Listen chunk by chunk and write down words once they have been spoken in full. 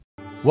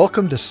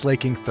Welcome to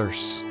Slaking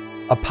Thirsts,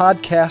 a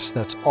podcast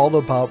that's all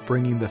about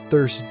bringing the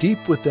thirst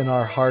deep within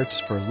our hearts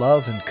for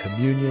love and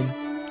communion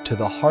to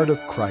the heart of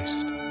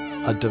Christ,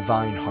 a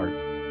divine heart,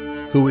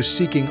 who is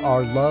seeking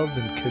our love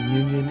and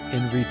communion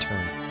in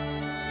return.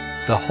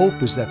 The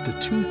hope is that the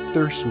two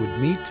thirsts would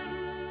meet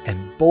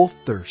and both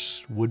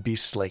thirsts would be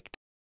slaked.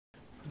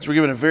 So we're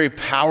given a very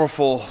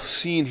powerful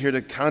scene here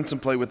to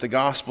contemplate with the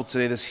gospel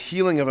today, this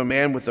healing of a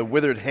man with a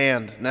withered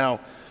hand. Now,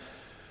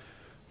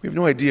 we have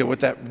no idea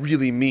what that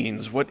really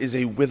means. What is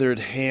a withered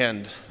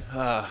hand?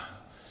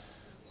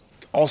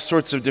 All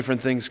sorts of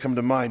different things come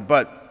to mind.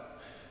 But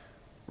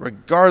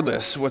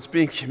regardless, what's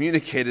being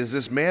communicated is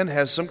this man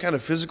has some kind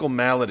of physical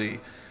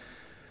malady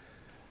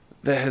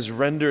that has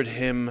rendered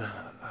him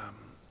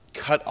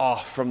cut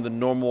off from the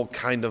normal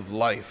kind of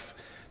life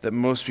that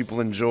most people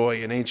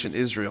enjoy in ancient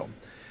Israel.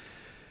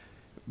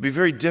 It'd be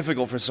very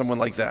difficult for someone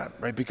like that,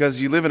 right?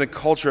 Because you live in a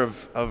culture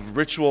of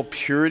ritual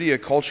purity, a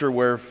culture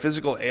where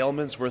physical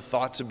ailments were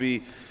thought to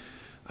be,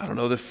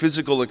 the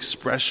physical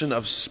expression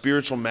of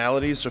spiritual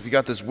maladies. So if you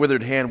got this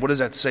withered hand, what does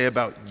that say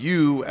about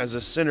you as a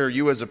sinner,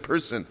 you as a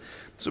person?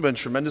 This would have been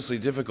tremendously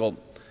difficult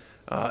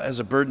as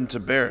a burden to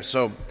bear.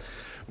 So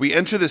we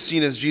enter the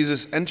scene as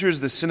Jesus enters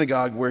the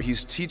synagogue where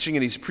he's teaching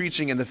and he's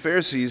preaching, and the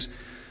Pharisees,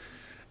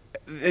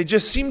 they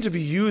just seem to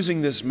be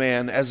using this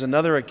man as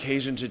another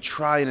occasion to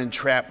try and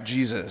entrap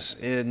Jesus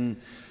in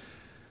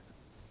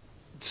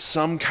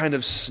some kind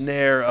of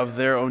snare of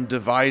their own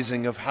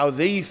devising of how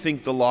they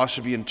think the law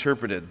should be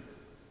interpreted.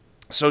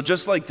 So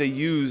just like they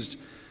used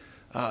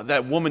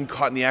that woman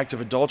caught in the act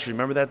of adultery,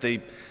 remember that?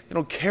 They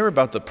don't care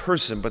about the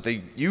person, but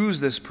they use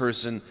this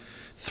person,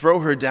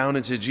 throw her down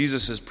into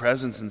Jesus'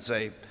 presence and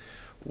say,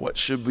 "What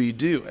should we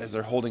do?" As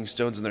they're holding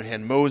stones in their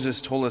hand. Moses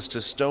told us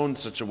to stone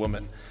such a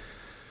woman.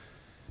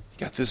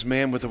 Got this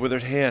man with a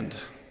withered hand.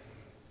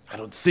 I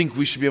don't think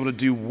we should be able to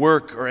do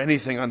work or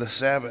anything on the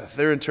Sabbath.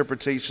 Their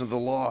interpretation of the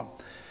law.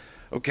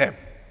 Okay,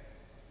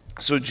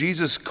 so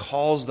Jesus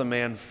calls the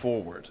man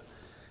forward.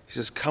 He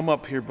says, "Come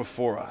up here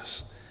before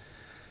us."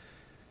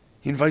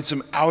 He invites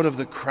him out of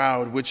the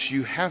crowd, which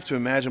you have to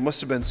imagine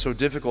must have been so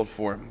difficult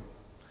for him.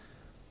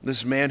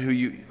 This man who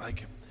you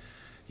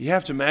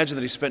have to imagine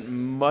that he spent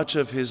much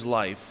of his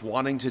life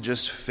wanting to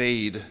just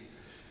fade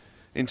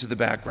into the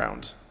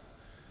background.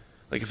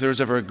 Like if there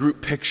was ever a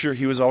group picture,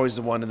 he was always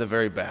the one in the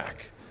very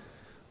back,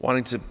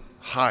 wanting to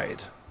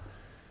hide.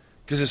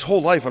 Because his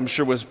whole life, I'm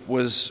sure,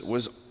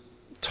 was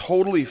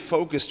totally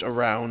focused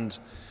around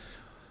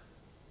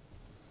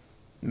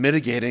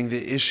mitigating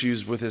the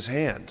issues with his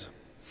hand.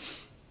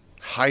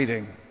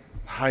 Hiding,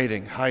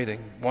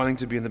 wanting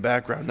to be in the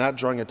background, not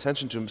drawing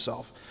attention to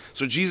himself.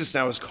 So Jesus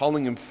now is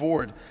calling him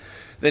forward.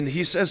 Then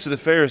he says to the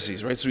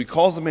Pharisees, right? So he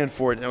calls the man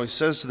forward, and now he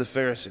says to the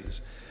Pharisees,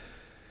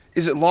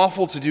 "Is it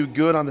lawful to do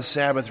good on the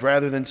Sabbath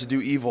rather than to do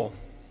evil?"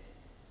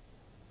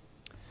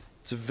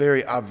 It's a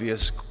very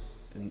obvious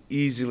and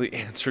easily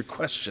answered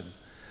question.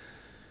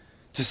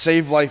 To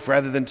save life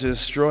rather than to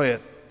destroy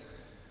it.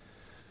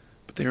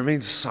 But they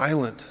remain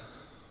silent.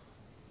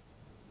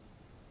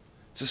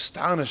 It's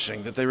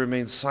astonishing that they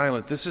remain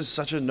silent. This is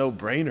such a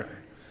no-brainer.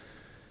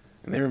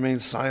 And they remain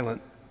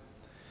silent.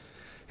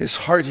 His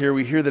heart here,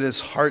 we hear that his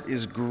heart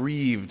is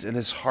grieved, and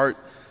his heart,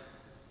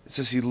 it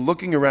says he's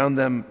looking around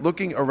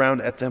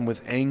at them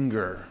with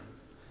anger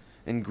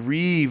and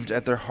grieved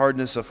at their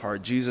hardness of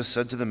heart. Jesus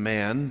said to the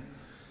man,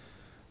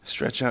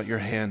 "Stretch out your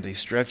hand." He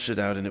stretched it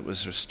out and it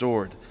was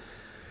restored.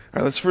 All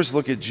right, let's first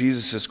look at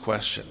Jesus'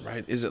 question,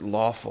 right? Is it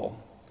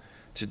lawful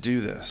to do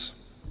this?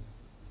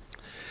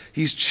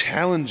 He's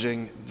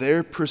challenging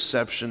their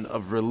perception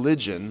of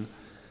religion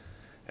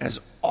as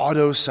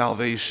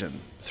auto-salvation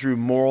through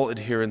moral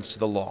adherence to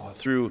the law,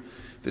 through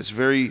this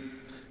very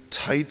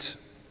tight,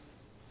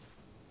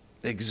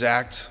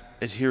 exact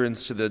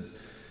adherence to the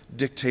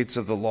dictates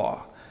of the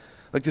law.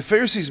 Like the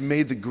Pharisees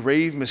made the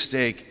grave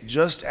mistake,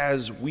 just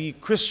as we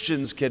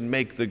Christians can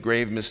make the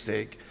grave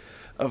mistake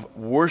of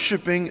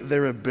worshiping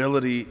their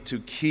ability to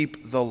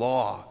keep the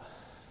law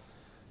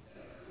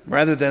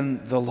rather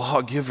than the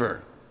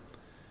lawgiver.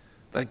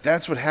 Like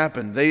that's what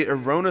happened. They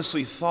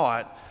erroneously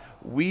thought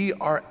we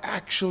are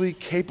actually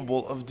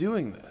capable of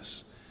doing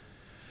this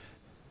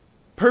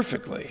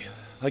perfectly.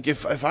 Like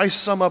if I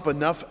sum up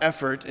enough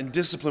effort and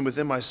discipline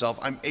within myself,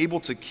 I'm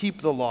able to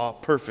keep the law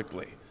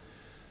perfectly.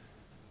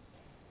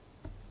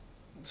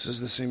 This is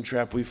the same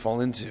trap we fall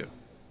into.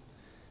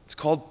 It's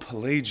called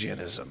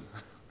Pelagianism.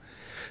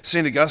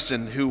 St.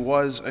 Augustine, who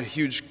was a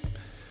huge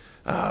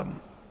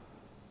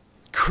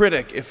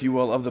critic, if you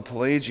will, of the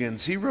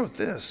Pelagians, he wrote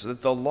this,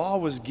 that the law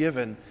was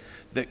given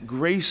that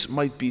grace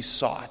might be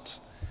sought,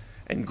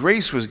 and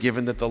grace was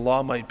given that the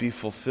law might be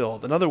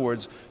fulfilled. In other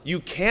words,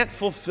 you can't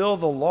fulfill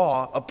the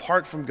law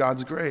apart from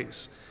God's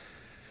grace.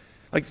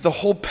 Like the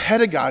whole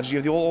pedagogy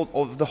of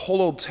the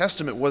whole Old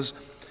Testament was,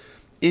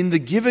 in the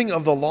giving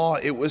of the law,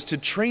 it was to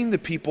train the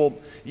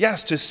people,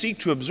 yes, to seek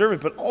to observe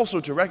it, but also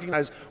to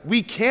recognize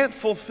we can't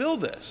fulfill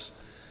this.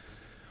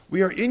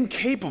 We are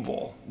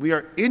incapable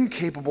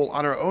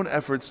on our own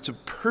efforts to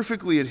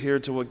perfectly adhere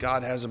to what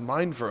God has in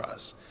mind for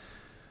us.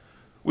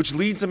 which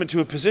leads them into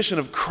a position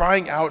of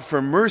crying out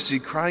for mercy,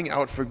 crying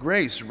out for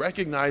grace.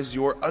 Recognize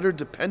your utter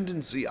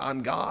dependency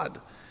on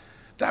God.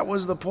 That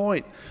was the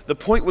point. The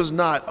point was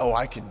not, oh,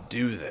 I can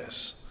do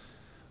this.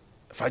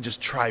 If I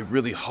just try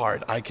really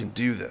hard, I can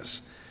do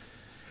this.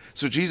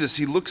 So Jesus,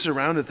 he looks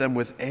around at them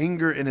with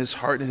anger in his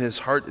heart, and his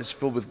heart is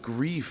filled with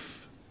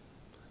grief.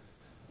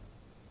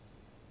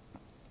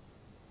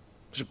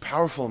 Those are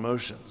powerful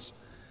emotions.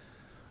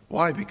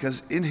 Why?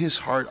 Because in his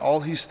heart,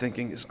 all he's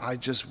thinking is, I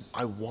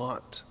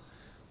want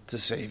to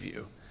save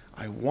you.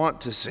 I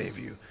want to save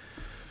you.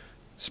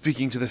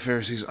 Speaking to the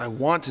Pharisees, I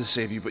want to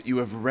save you, but you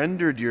have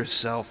rendered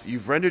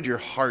you've rendered your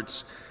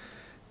hearts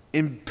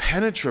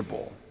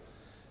impenetrable,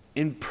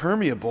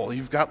 impermeable.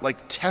 You've got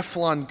like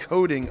Teflon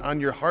coating on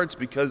your hearts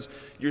because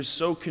you're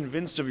so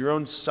convinced of your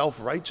own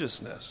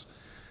self-righteousness.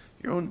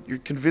 You're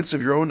convinced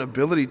of your own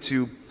ability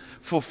to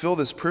fulfill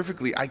this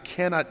perfectly. I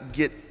cannot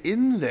get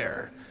in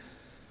there.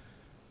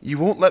 You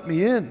won't let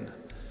me in.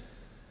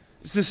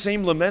 It's the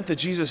same lament that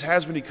Jesus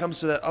has when he comes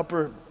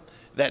to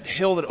that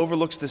hill that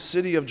overlooks the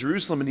city of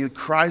Jerusalem, and he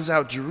cries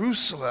out,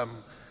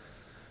 Jerusalem,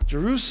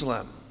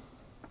 Jerusalem,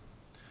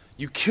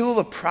 you kill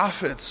the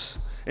prophets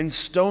and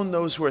stone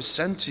those who are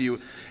sent to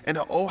you. And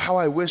oh, how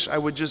I wish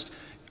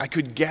I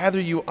could gather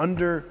you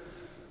under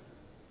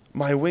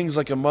my wings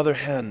like a mother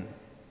hen.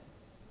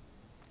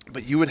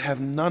 But you would have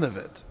none of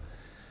it.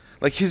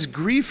 Like his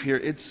grief here,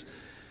 it's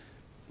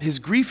his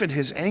grief and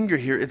his anger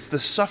here, it's the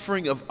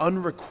suffering of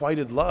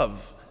unrequited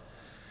love.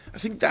 I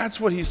think that's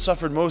what he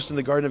suffered most in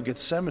the Garden of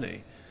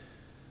Gethsemane.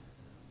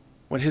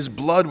 When his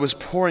blood was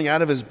pouring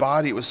out of his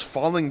body, it was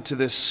falling to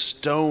this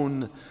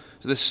stony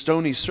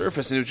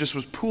surface, and it just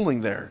was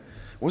pooling there.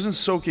 It wasn't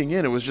soaking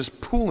in, it was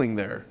just pooling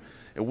there.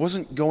 It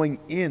wasn't going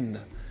in.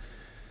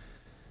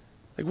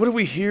 Like, what do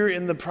we hear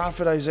in the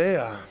prophet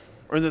Isaiah,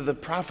 or the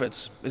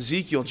prophets,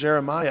 Ezekiel,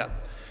 Jeremiah?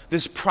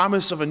 This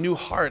promise of a new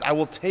heart. I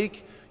will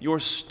take your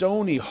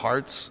stony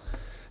hearts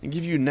and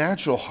give you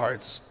natural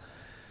hearts.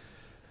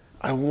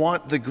 I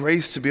want the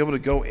grace to be able to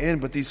go in,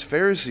 but these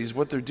Pharisees,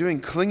 what they're doing,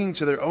 clinging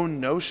to their own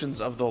notions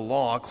of the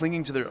law,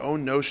 clinging to their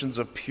own notions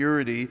of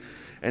purity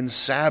and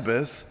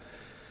Sabbath,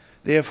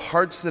 they have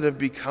hearts that have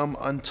become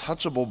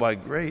untouchable by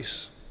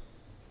grace.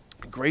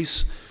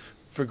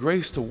 For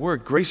grace to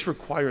work, grace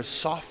requires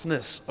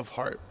softness of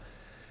heart.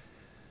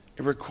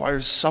 It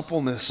requires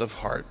suppleness of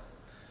heart.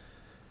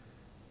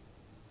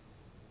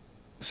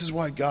 This is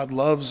why God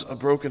loves a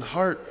broken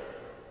heart.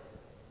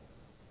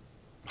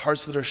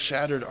 Hearts that are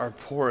shattered are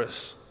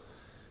porous,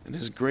 and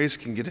his grace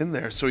can get in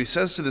there. So he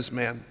says to this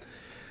man,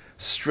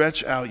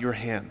 stretch out your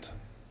hand.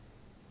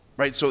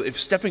 Right? So if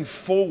stepping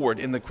forward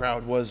in the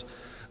crowd was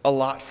a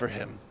lot for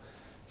him,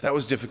 if that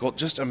was difficult,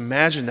 just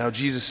imagine now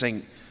Jesus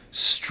saying,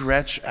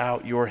 stretch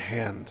out your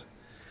hand.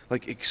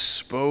 Like,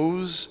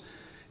 expose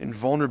in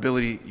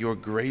vulnerability your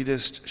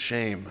greatest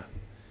shame.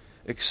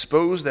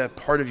 Expose that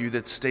part of you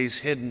that stays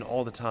hidden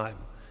all the time.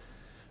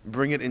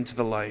 Bring it into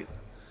the light.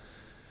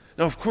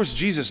 Now, of course,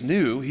 Jesus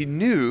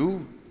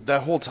knew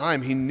that whole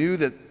time, he knew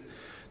that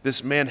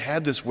this man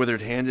had this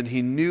withered hand, and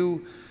he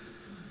knew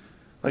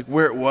like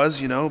where it was,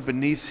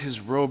 beneath his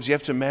robes. You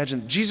have to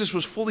imagine Jesus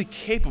was fully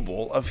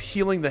capable of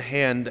healing the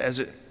hand as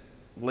it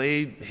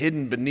lay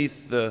hidden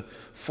beneath the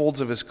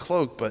folds of his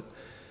cloak. But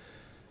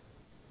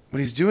what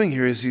he's doing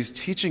here is he's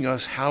teaching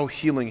us how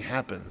healing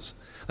happens,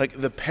 like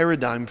the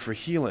paradigm for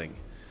healing.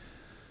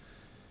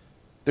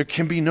 There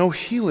can be no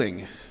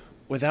healing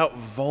without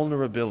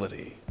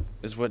vulnerability,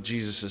 is what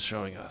Jesus is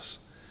showing us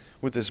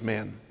with this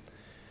man.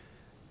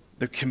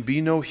 There can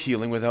be no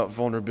healing without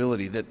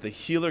vulnerability, that the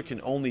healer can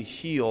only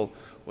heal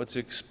what's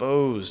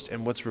exposed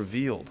and what's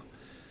revealed.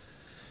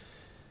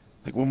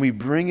 Like when we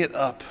bring it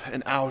up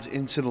and out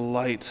into the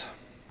light,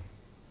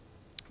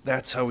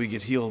 that's how we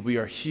get healed. We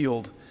are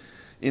healed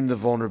in the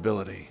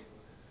vulnerability.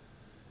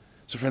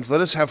 So friends,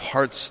 let us have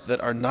hearts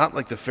that are not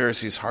like the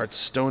Pharisees' hearts,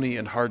 stony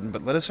and hardened,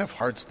 but let us have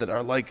hearts that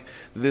are like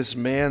this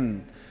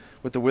man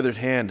with the withered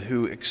hand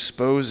who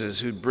exposes,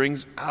 who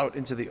brings out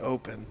into the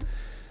open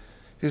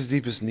his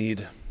deepest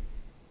need.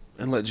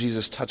 And let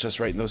Jesus touch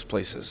us right in those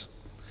places.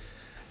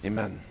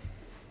 Amen.